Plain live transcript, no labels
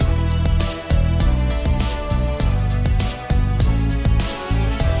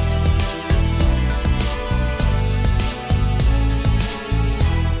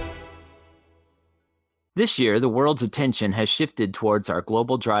This year, the world's attention has shifted towards our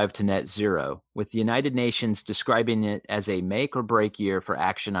global drive to net zero, with the United Nations describing it as a make or break year for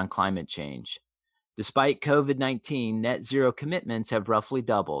action on climate change. Despite COVID-19, net zero commitments have roughly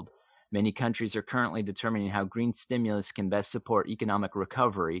doubled. Many countries are currently determining how green stimulus can best support economic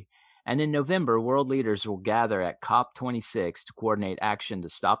recovery. And in November, world leaders will gather at COP26 to coordinate action to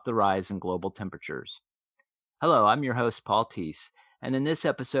stop the rise in global temperatures. Hello, I'm your host, Paul Teese, and in this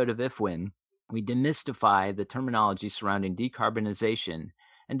episode of If When, we demystify the terminology surrounding decarbonization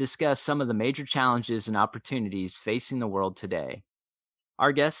and discuss some of the major challenges and opportunities facing the world today.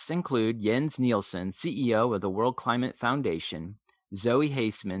 Our guests include Jens Nielsen, CEO of the World Climate Foundation, Zoe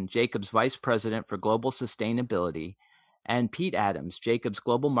Haseman, Jacobs Vice President for Global Sustainability, and Pete Adams, Jacobs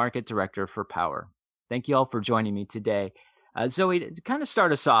Global Market Director for Power. Thank you all for joining me today. Zoe, to kind of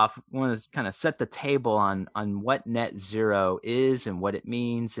start us off, I want to kind of set the table on what net zero is and what it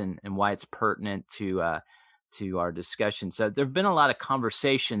means and why it's pertinent to our discussion. So there have been a lot of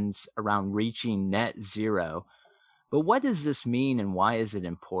conversations around reaching net zero, but what does this mean and why is it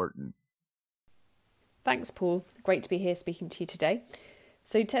important? Thanks, Paul. Great to be here speaking to you today.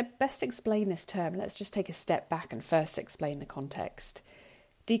 So to best explain this term, let's just take a step back and first explain the context.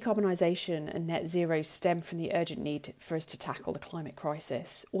 Decarbonisation and net zero stem from the urgent need for us to tackle the climate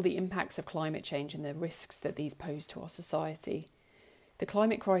crisis, all the impacts of climate change and the risks that these pose to our society. The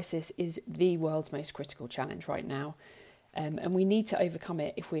climate crisis is the world's most critical challenge right now, and we need to overcome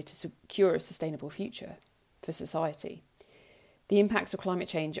it if we're to secure a sustainable future for society. The impacts of climate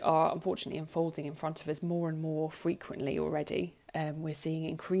change are unfortunately unfolding in front of us more and more frequently already. We're seeing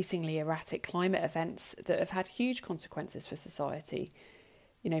increasingly erratic climate events that have had huge consequences for society.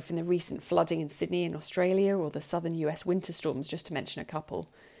 You know, from the recent flooding in Sydney in Australia or the southern US winter storms, just to mention a couple.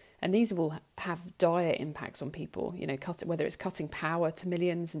 And these will have dire impacts on people, you know, whether it's cutting power to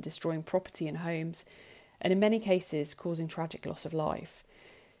millions and destroying property and homes, and in many cases causing tragic loss of life.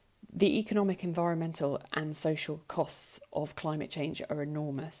 The economic, environmental and social costs of climate change are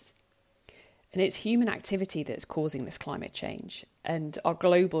enormous. And it's human activity that's causing this climate change, and our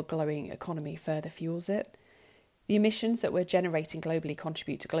global glowing economy further fuels it. The emissions that we're generating globally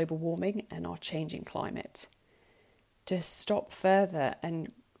contribute to global warming and our changing climate. To stop further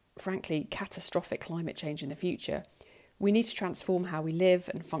and, frankly, catastrophic climate change in the future, we need to transform how we live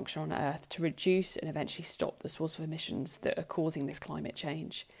and function on Earth to reduce and eventually stop the source of emissions that are causing this climate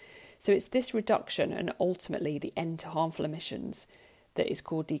change. So it's this reduction and ultimately the end to harmful emissions that is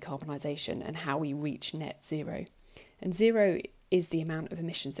called decarbonisation and how we reach net zero. And zero is the amount of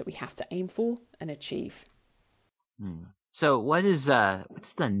emissions that we have to aim for and achieve. So what's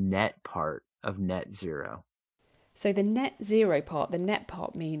the net part of net zero? So the net zero part, the net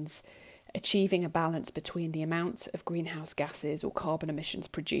part means achieving a balance between the amount of greenhouse gases or carbon emissions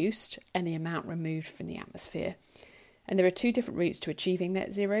produced and the amount removed from the atmosphere. And there are two different routes to achieving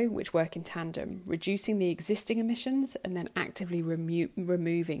net zero which work in tandem, reducing the existing emissions and then actively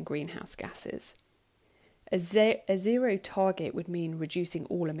removing greenhouse gases. A zero target would mean reducing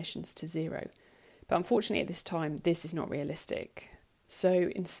all emissions to zero. But unfortunately at this time, this is not realistic.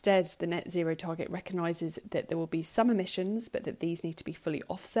 So instead, the net zero target recognises that there will be some emissions, but that these need to be fully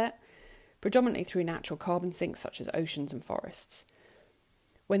offset, predominantly through natural carbon sinks such as oceans and forests.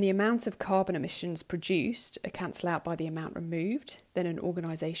 When the amount of carbon emissions produced are cancelled out by the amount removed, then an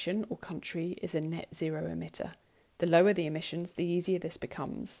organisation or country is a net zero emitter. The lower the emissions, the easier this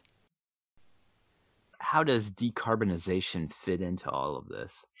becomes. How does decarbonisation fit into all of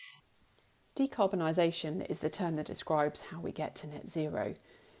this? Decarbonisation is the term that describes how we get to net zero.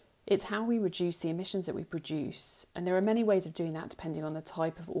 It's how we reduce the emissions that we produce, and there are many ways of doing that depending on the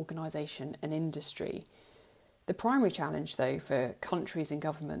type of organisation and industry. The primary challenge, though, for countries and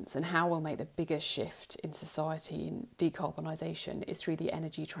governments and how we'll make the biggest shift in society in decarbonisation is through the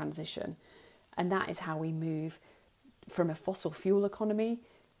energy transition, and that is how we move from a fossil fuel economy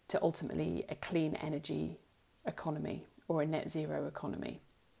to ultimately a clean energy economy or a net zero economy.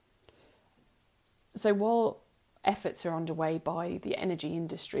 So while efforts are underway by the energy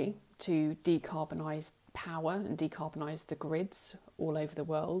industry to decarbonise power and decarbonise the grids all over the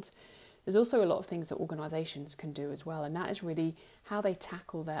world, there's also a lot of things that organisations can do as well, and that is really how they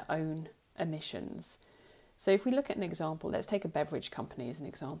tackle their own emissions. So if we look at an example, let's take a beverage company as an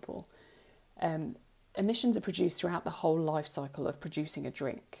example. Emissions are produced throughout the whole life cycle of producing a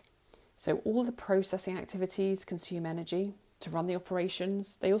drink. So all the processing activities consume energy to run the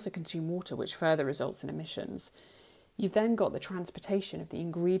operations. They also consume water, which further results in emissions. You've then got the transportation of the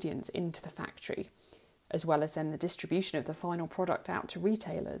ingredients into the factory, as well as then the distribution of the final product out to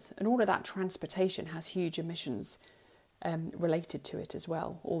retailers. And all of that transportation has huge emissions related to it as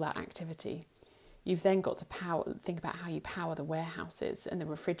well, all that activity. You've then got to think about how you power the warehouses and the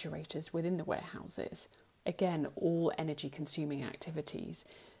refrigerators within the warehouses. Again, all energy consuming activities,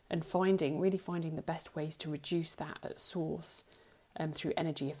 and really finding the best ways to reduce that at source through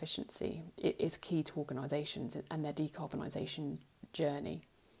energy efficiency is key to organisations and their decarbonisation journey.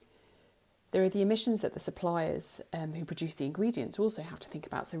 There are the emissions that the suppliers who produce the ingredients also have to think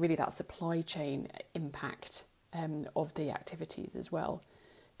about. So really that supply chain impact of the activities as well.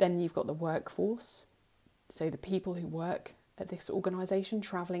 Then you've got the workforce. So the people who work at this organisation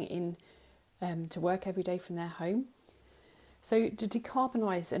travelling in to work every day from their home. So to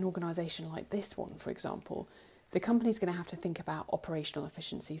decarbonise an organisation like this one, for example, the company's going to have to think about operational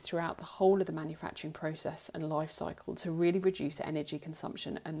efficiency throughout the whole of the manufacturing process and life cycle to really reduce energy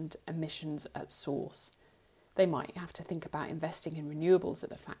consumption and emissions at source. They might have to think about investing in renewables at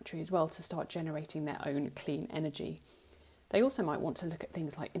the factory as well to start generating their own clean energy. They also might want to look at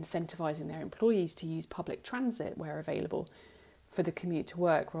things like incentivising their employees to use public transit where available for the commute to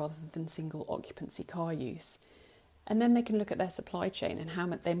work rather than single occupancy car use. And then they can look at their supply chain and how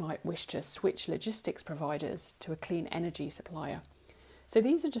they might wish to switch logistics providers to a clean energy supplier. So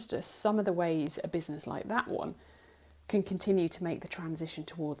these are just some of the ways a business like that one can continue to make the transition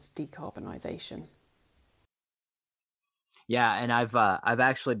towards decarbonisation. Yeah, and I've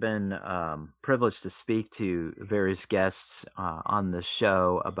actually been privileged to speak to various guests on the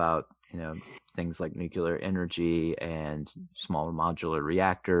show about things like nuclear energy and small modular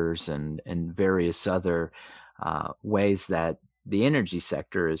reactors and various other ways that the energy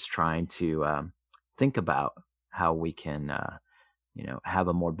sector is trying to think about how we can, have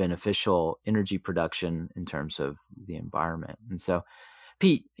a more beneficial energy production in terms of the environment. And so,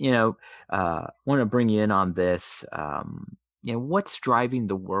 Pete, want to bring you in on this. What's driving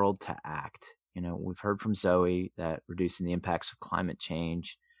the world to act? We've heard from Zoe that reducing the impacts of climate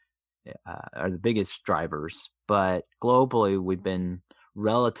change are the biggest drivers, but globally we've been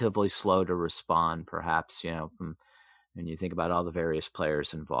relatively slow to respond, perhaps, from when you think about all the various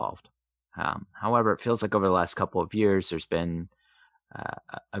players involved. However, it feels like over the last couple of years, there's been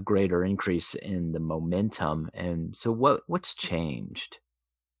a greater increase in the momentum. And so what's changed?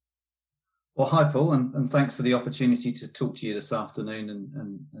 Well, hi, Paul, and thanks for the opportunity to talk to you this afternoon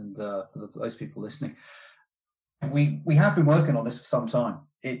and for those people listening. We have been working on this for some time.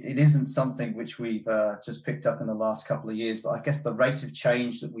 It isn't something which we've just picked up in the last couple of years, but I guess the rate of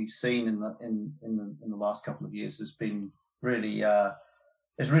change that we've seen in the last couple of years has been really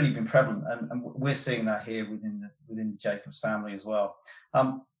been prevalent, and we're seeing that here within the Jacobs family as well.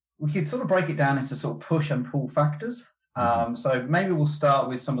 We could sort of break it down into sort of push and pull factors. So maybe we'll start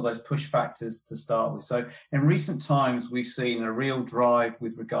with some of those push factors to start with. So in recent times, we've seen a real drive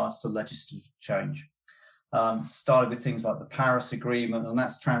with regards to legislative change. Started with things like the Paris Agreement, and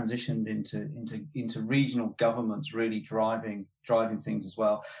that's transitioned into regional governments really driving things as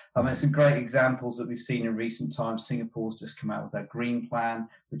well. There's some great examples that we've seen in recent times. Singapore's just come out with their Green Plan,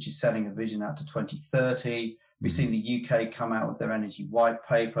 which is setting a vision out to 2030. We've seen the UK come out with their Energy White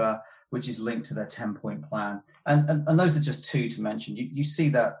Paper, which is linked to their 10-point plan. And those are just two to mention. You see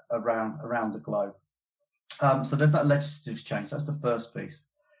that around the globe. So there's that legislative change. That's the first piece.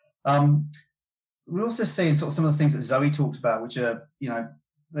 We're also seeing sort of some of the things that Zoe talked about, which are,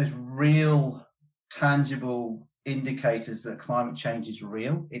 there's real tangible indicators that climate change is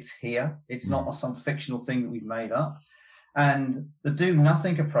real. It's here. It's not some fictional thing that we've made up. And the do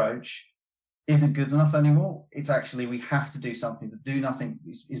nothing approach isn't good enough anymore. It's actually, we have to do something. The do nothing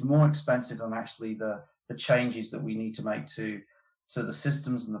is more expensive than actually the changes that we need to make to the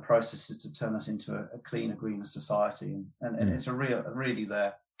systems and the processes to turn us into a cleaner, greener society. And it's really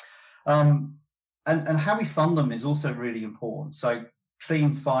there. And how we fund them is also really important. So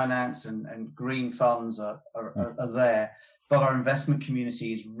clean finance and green funds are there, but our investment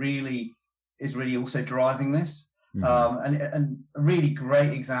community is really also driving this. And a really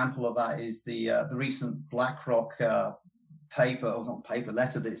great example of that is the recent BlackRock letter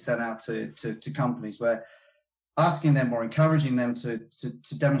that it sent out to companies, where asking them or encouraging them to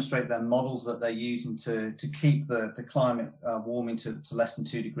demonstrate their models that they're using to keep the climate warming to less than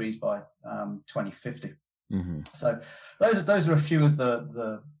 2 degrees by 2050. So those are a few of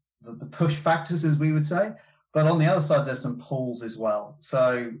the push factors, as we would say. But on the other side, there's some pulls as well.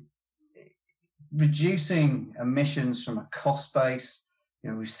 So reducing emissions from a cost base,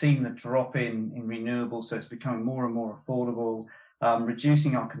 we've seen the drop in renewables, so it's becoming more and more affordable.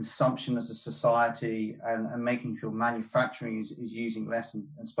 Reducing our consumption as a society and making sure manufacturing is using less and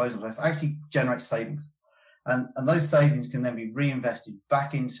disposing less actually generates savings. And those savings can then be reinvested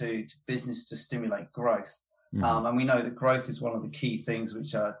back into business to stimulate growth. And we know that growth is one of the key things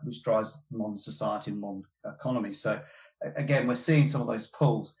which drives modern society and modern economy. So again, we're seeing some of those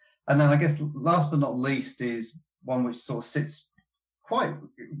pulls. And then I guess last but not least is one which sort of sits quite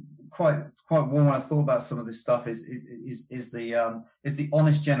warm when I thought about some of this stuff is the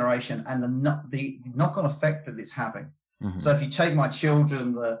honest generation and the knock-on effect that it's having. So if you take my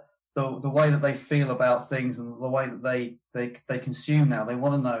children, the way that they feel about things and the way that they consume now, they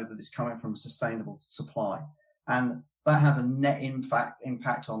want to know that it's coming from a sustainable supply, and that has a net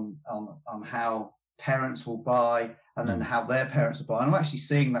impact on how parents will buy, and then how their parents will buy. And I'm actually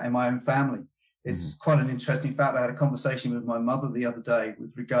seeing that in my own family. It's quite an interesting fact. I had a conversation with my mother the other day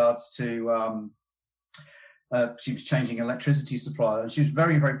with regards to she was changing electricity supplier, and she was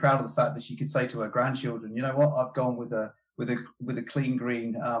very, very proud of the fact that she could say to her grandchildren, you know what, I've gone with a clean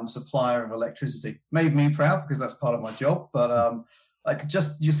green supplier of electricity. Made me proud because that's part of my job. But like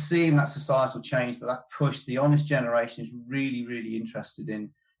just seeing that societal change, that push, the honest generation is really, really interested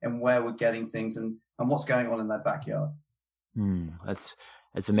in where we're getting things and what's going on in their backyard.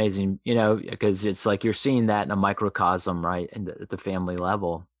 That's amazing, because it's like you're seeing that in a microcosm, right, at the family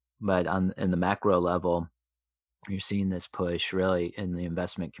level, but in the macro level, you're seeing this push really in the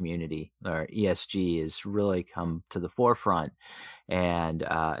investment community, or ESG has really come to the forefront, and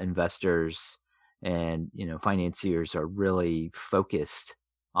investors and financiers are really focused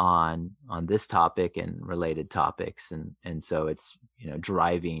on this topic and related topics, and so it's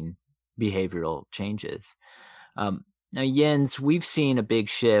driving behavioral changes. Now, Jens, we've seen a big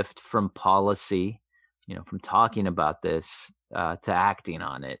shift from policy, from talking about this to acting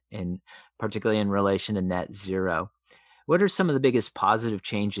on it, and particularly in relation to net zero. What are some of the biggest positive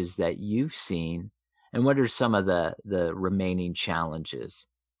changes that you've seen, and what are some of the remaining challenges?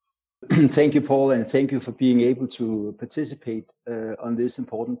 Thank you, Paul, and thank you for being able to participate on this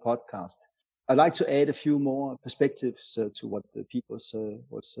important podcast. I'd like to add a few more perspectives to what the people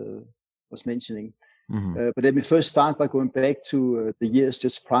was mentioning. But let me first start by going back to the years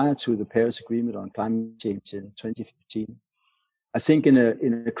just prior to the Paris Agreement on climate change in 2015. I think in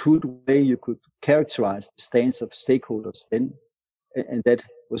a crude way, you could characterize the stance of stakeholders then, and that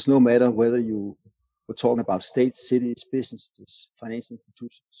was no matter whether you were talking about states, cities, businesses, financial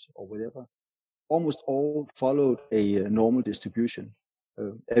institutions, or whatever. Almost all followed a normal distribution.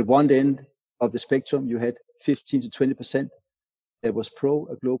 At one end of the spectrum, you had 15 to 20% that was pro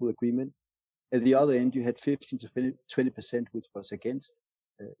a global agreement. At the other end, you had 15 to 20% which was against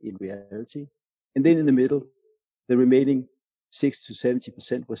in reality. And then in the middle, the remaining 6 to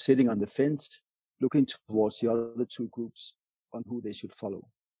 70% was sitting on the fence, looking towards the other two groups on who they should follow.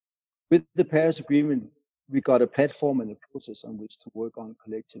 With the Paris Agreement, we got a platform and a process on which to work on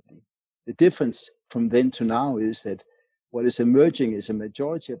collectively. The difference from then to now is that what is emerging is a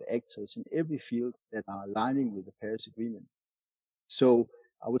majority of actors in every field that are aligning with the Paris Agreement. So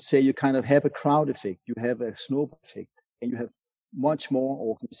I would say you kind of have a crowd effect, you have a snowball effect, and you have much more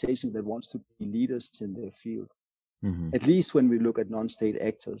organizations that wants to be leaders in their field. At least when we look at non-state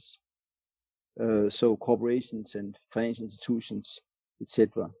actors, so corporations and financial institutions,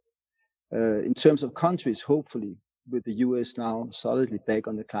 etc. In terms of countries, hopefully, with the US now solidly back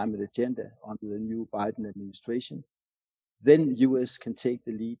on the climate agenda under the new Biden administration, then US can take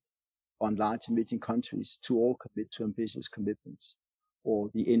the lead on large emitting countries to all commit to ambitious commitments,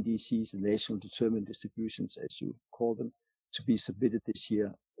 or the NDCs, the National Determined Distributions, as you call them, to be submitted this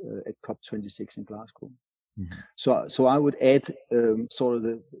year at COP26 in Glasgow. So I would add sort of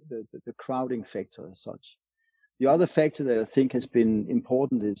the crowding factor as such. The other factor that I think has been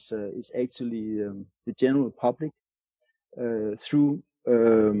important is actually the general public through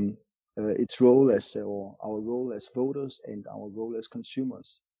its role or our role as voters and our role as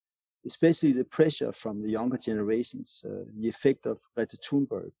consumers. Especially the pressure from the younger generations, the effect of Greta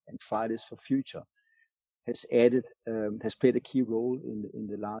Thunberg and Fridays for Future has played a key role in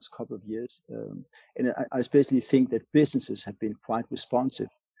the last couple of years. And I especially think that businesses have been quite responsive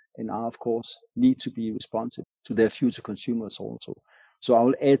and are, of course, need to be responsive to their future consumers also. So I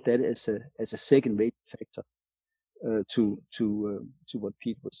will add that as a second major factor to what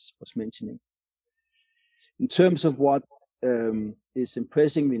Pete was mentioning. In terms of what is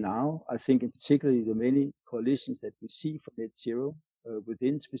impressing me now, I think in particularly the many coalitions that we see for net zero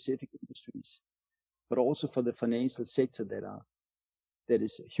within specific industries, but also for the financial sector that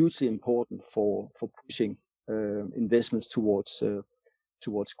is hugely important for pushing investments towards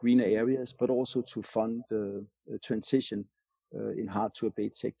greener areas, but also to fund transition in hard to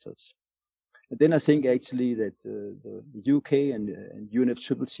abate sectors. And then I think actually that the UK and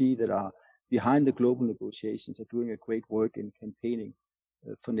UNFCCC that are behind the global negotiations are doing a great work in campaigning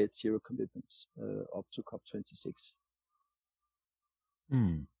for net zero commitments up to COP26.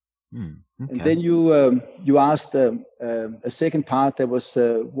 Okay. And then you asked a second part that was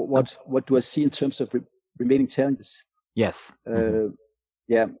what do I see in terms of remaining challenges? Yes.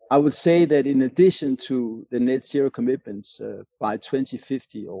 Yeah, I would say that in addition to the net zero commitments by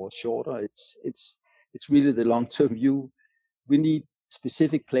 2050 or shorter, it's really the long-term view. We need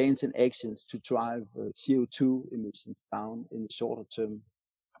specific plans and actions to drive CO2 emissions down in the shorter term,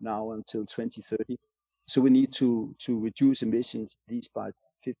 now until 2030. So we need to reduce emissions at least by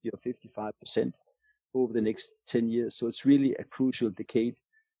 50 or 55% over the next 10 years. So it's really a crucial decade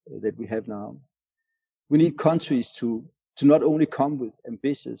that we have now. We need countries to not only come with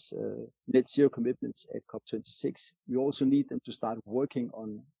ambitious net zero commitments at COP26, we also need them to start working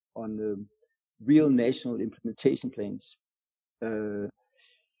on real national implementation plans.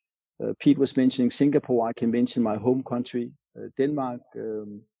 Pete was mentioning Singapore. I can mention my home country, Denmark,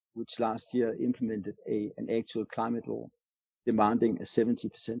 which last year implemented an actual climate law demanding a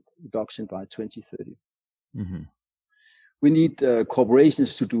 70% reduction by 2030. We need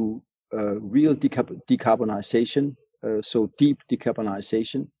corporations to do real decarbonization, so deep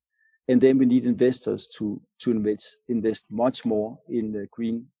decarbonization, and then we need investors to invest much more in the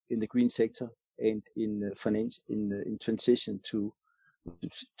green sector and in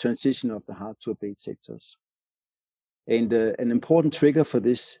transition of the hard to abate sectors. And an important trigger for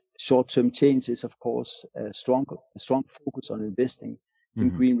this short-term change is, of course, a strong focus on investing in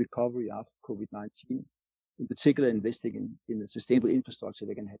green recovery after COVID-19. In particular, investing in a sustainable infrastructure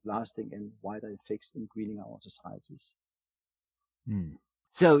that can have lasting and wider effects in greening our societies.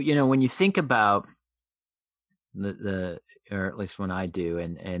 So, when you think about or at least when I do,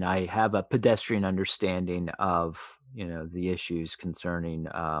 and I have a pedestrian understanding of, the issues concerning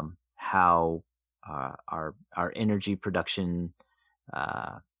how our energy production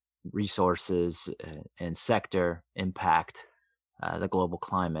resources and sector impact the global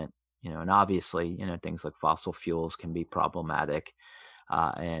climate. And obviously, things like fossil fuels can be problematic,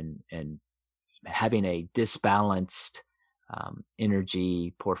 and having a disbalanced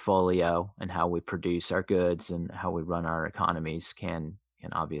energy portfolio and how we produce our goods and how we run our economies can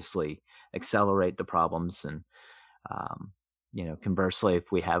obviously accelerate the problems. And conversely,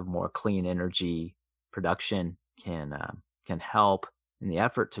 if we have more clean energy production, can help in the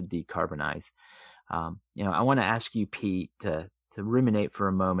effort to decarbonize. I want to ask you, Pete, to ruminate for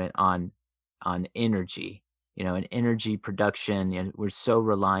a moment on energy. In energy production, we're so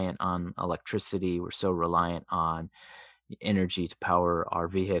reliant on electricity. We're so reliant on energy to power our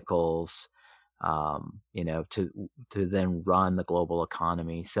vehicles, to then run the global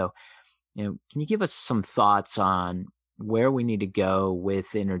economy. So, can you give us some thoughts on where we need to go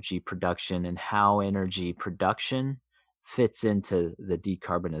with energy production and how energy production fits into the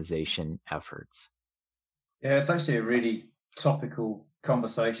decarbonization efforts? Yeah, it's actually a really topical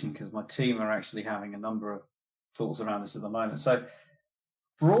conversation because my team are actually having a number of thoughts around this at the moment. So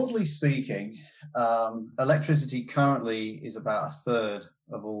broadly speaking, electricity currently is about a third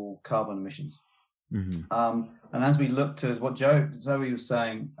of all carbon emissions. And as we look to what Zoe was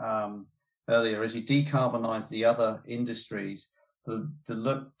saying earlier, as you decarbonize the other industries, the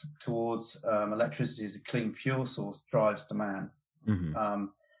look towards electricity as a clean fuel source drives demand.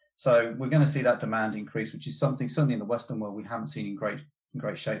 So we're going to see that demand increase, which is something certainly in the Western world we haven't seen in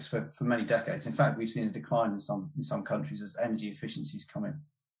great shapes for many decades. In fact, we've seen a decline in some countries as energy efficiencies come in.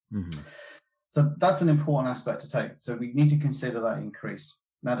 So that's an important aspect to take. So we need to consider that increase.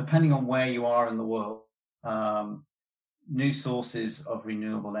 Now, depending on where you are in the world, new sources of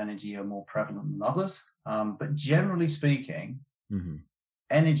renewable energy are more prevalent than others. But generally speaking,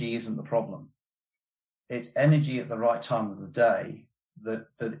 energy isn't the problem. It's energy at the right time of the day that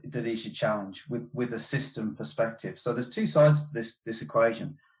is your challenge with a system perspective. So there's two sides to this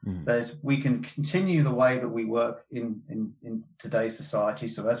equation. There's we can continue the way that we work in today's society.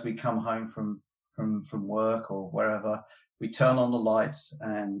 So as we come home from work or wherever, we turn on the lights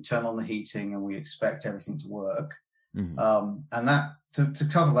and turn on the heating and we expect everything to work. And that to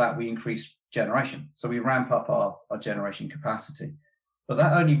cover that, we increase generation. So we ramp up our generation capacity. But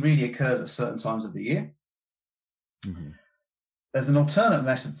that only really occurs at certain times of the year. There's an alternate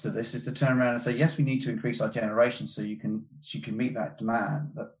method to this, is to turn around and say, yes, we need to increase our generation so you can meet that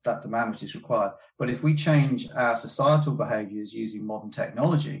demand which is required. But if we change our societal behaviors using modern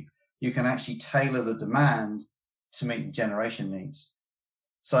technology, you can actually tailor the demand to meet the generation needs.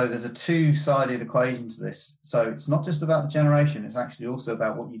 So there's a two-sided equation to this. So it's not just about the generation, it's actually also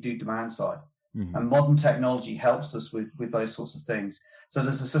about what you do demand side. And modern technology helps us with those sorts of things. So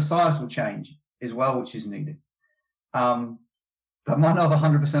there's a societal change as well, which is needed. That might not have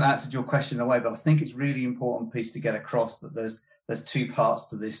 100% answered your question in a way, but I think it's really important piece to get across that there's two parts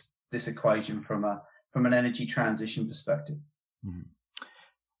to this equation from an energy transition perspective. Mm-hmm.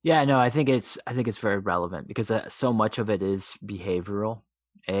 Yeah, no, I think it's very relevant because so much of it is behavioral,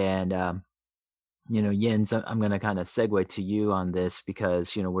 and Jens, I'm going to kind of segue to you on this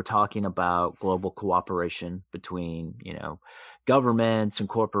because we're talking about global cooperation between governments and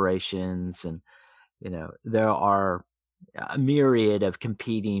corporations, and there are a myriad of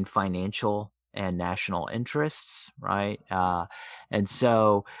competing financial and national interests, right? And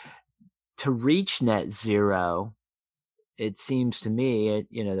so to reach net zero, it seems to me,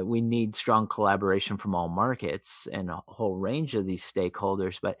 that we need strong collaboration from all markets and a whole range of these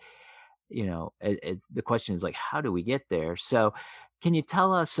stakeholders. But, the question is like, how do we get there? So can you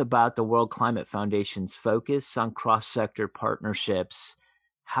tell us about the World Climate Foundation's focus on cross-sector partnerships?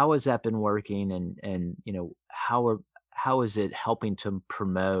 How has that been working? And how is it helping to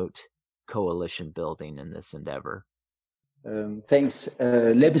promote coalition building in this endeavor? Thanks.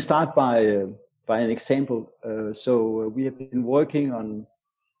 Let me start by an example. So we have been working on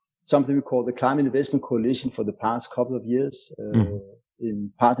something we call the Climate Investment Coalition for the past couple of years,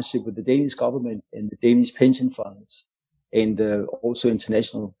 in partnership with the Danish government and the Danish pension funds, and also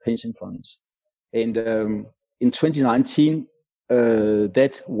international pension funds. And in 2019,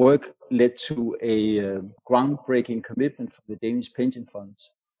 that work led to a groundbreaking commitment from the Danish pension funds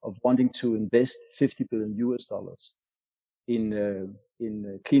of wanting to invest $50 billion in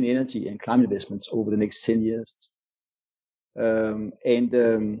clean energy and climate investments over the next 10 years. I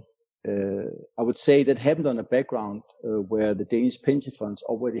would say that happened on a background where the Danish pension funds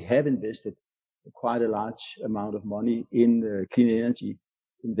already have invested quite a large amount of money in clean energy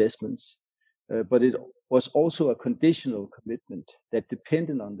investments. But it was also a conditional commitment that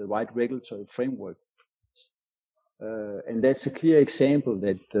depended on the right regulatory framework. And that's a clear example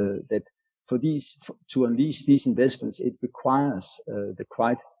that to unleash these investments, it requires the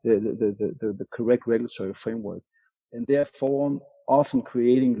correct regulatory framework, and therefore often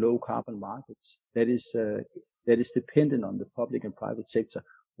creating low carbon markets that is dependent on the public and private sector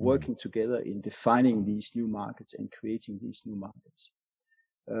working together in defining these new markets and creating these new markets.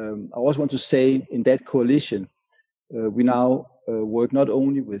 I also want to say in that coalition, we now work not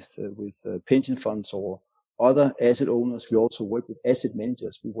only with pension funds or other asset owners, we also work with asset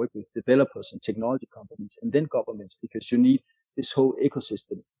managers, we work with developers and technology companies, and then governments, because you need this whole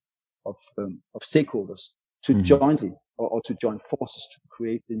ecosystem of stakeholders to jointly or to join forces to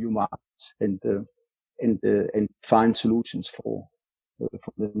create the new markets and find solutions for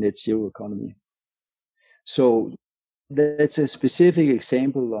the net zero economy. So that's a specific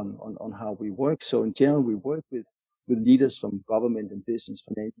example on how we work. So in general, we work with leaders from government and business,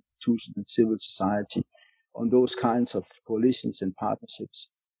 financial institutions, and civil society on those kinds of coalitions and partnerships.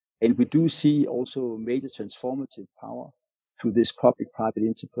 And we do see also major transformative power through this public-private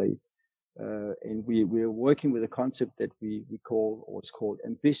interplay. And we are working with a concept that we call, or it's called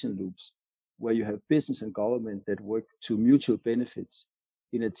ambition loops, where you have business and government that work to mutual benefits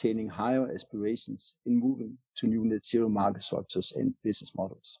in attaining higher aspirations in moving to new net zero market structures and business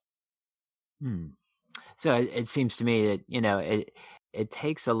models. So it seems to me that, it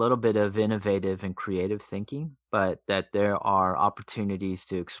takes a little bit of innovative and creative thinking, but that there are opportunities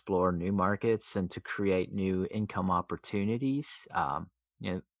to explore new markets and to create new income opportunities.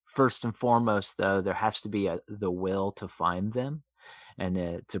 First and foremost, though, there has to be the will to find them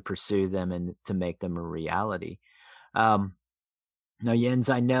and to pursue them and to make them a reality. Now, Jens,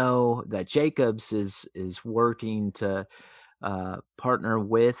 I know that Jacobs is working to partner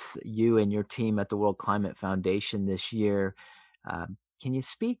with you and your team at the World Climate Foundation this year. Can you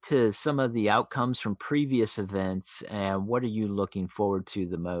speak to some of the outcomes from previous events, and what are you looking forward to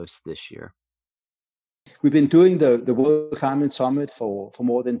the most this year? We've been doing the World Climate Summit for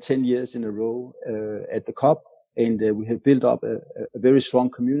more than 10 years in a row at the COP, and we have built up a very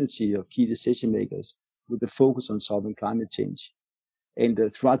strong community of key decision makers with a focus on solving climate change.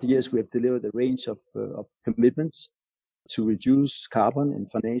 And throughout the years, we have delivered a range of commitments to reduce carbon and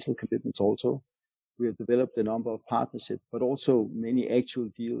financial commitments also. We have developed a number of partnerships, but also many actual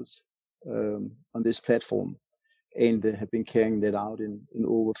deals on this platform, and have been carrying that out in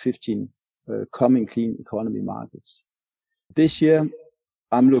over 15 coming clean economy markets. This year,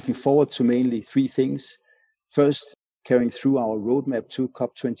 I'm looking forward to mainly three things. First, carrying through our roadmap to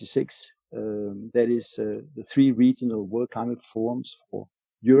COP26. That is the three regional World Climate Forums for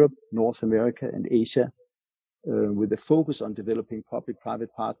Europe, North America, and Asia, with a focus on developing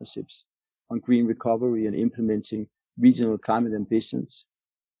public-private partnerships on green recovery and implementing regional climate ambitions.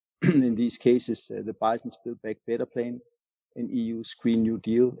 In these cases, the Biden's Build Back Better plan an EU's Green New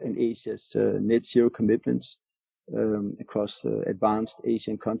Deal and Asia's net zero commitments across advanced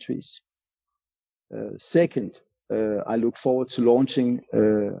Asian countries. Second, I look forward to launching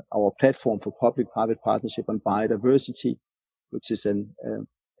our platform for public-private partnership on biodiversity, which is an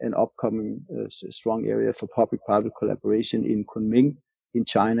upcoming strong area for public-private collaboration in Kunming in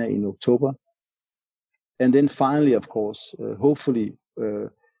China in October. And then finally, of course, hopefully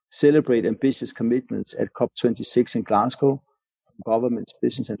celebrate ambitious commitments at COP26 in Glasgow, governments,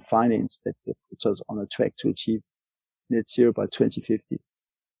 business and finance that puts us on a track to achieve net zero by 2050.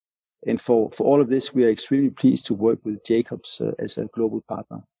 And for all of this, we are extremely pleased to work with Jacobs as a global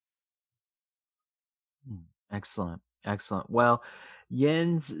partner. Excellent. Excellent. Well,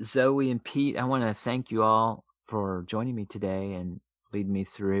 Jens, Zoe, and Pete, I want to thank you all for joining me today and leading me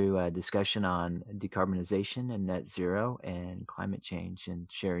through a discussion on decarbonization and net zero and climate change and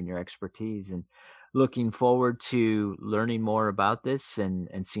sharing your expertise, and looking forward to learning more about this and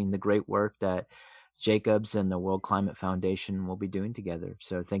seeing the great work that Jacobs and the World Climate Foundation will be doing together.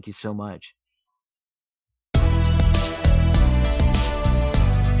 So thank you so much.